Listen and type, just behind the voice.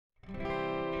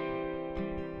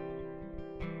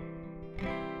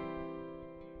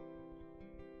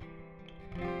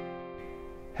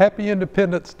Happy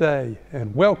Independence Day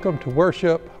and welcome to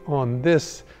worship on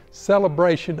this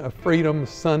celebration of Freedom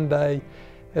Sunday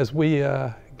as we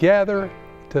gather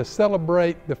to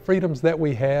celebrate the freedoms that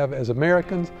we have as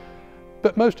Americans,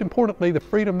 but most importantly, the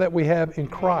freedom that we have in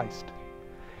Christ.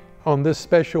 On this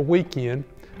special weekend,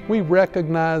 we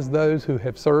recognize those who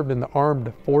have served in the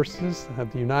armed forces of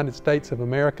the United States of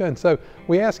America, and so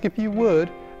we ask if you would,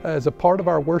 as a part of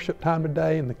our worship time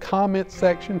today, in the comment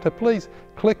section, to please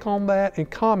click on that and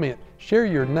comment. Share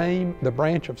your name, the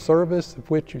branch of service of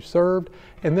which you served,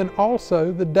 and then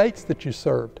also the dates that you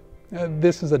served.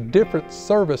 This is a different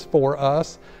service for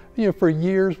us. For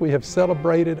years we have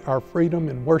celebrated our freedom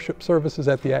in worship services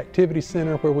at the Activity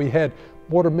Center, where we had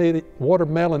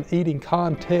watermelon eating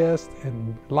contests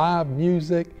and live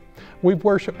music. We've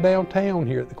worshiped downtown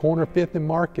here at the corner of 5th and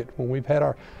Market when we've had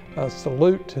our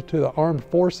salute to the armed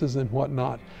forces and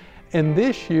whatnot. And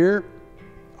this year,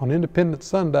 on Independence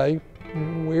Sunday,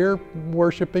 we're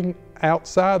worshiping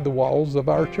outside the walls of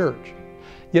our church.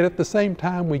 Yet at the same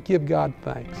time, we give God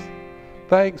thanks.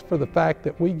 Thanks for the fact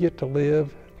that we get to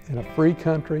live in a free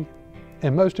country,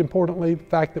 and most importantly, the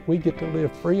fact that we get to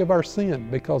live free of our sin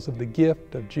because of the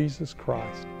gift of Jesus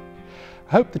Christ.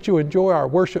 I hope that you enjoy our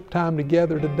worship time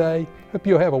together today. Hope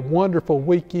you'll have a wonderful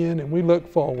weekend, and we look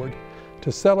forward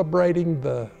to celebrating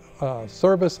the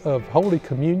service of Holy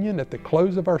Communion at the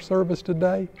close of our service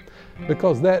today,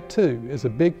 because that too is a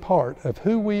big part of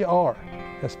who we are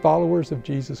as followers of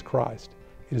Jesus Christ.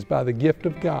 It is by the gift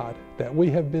of God that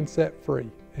we have been set free,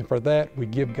 and for that we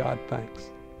give God thanks.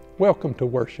 Welcome to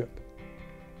worship.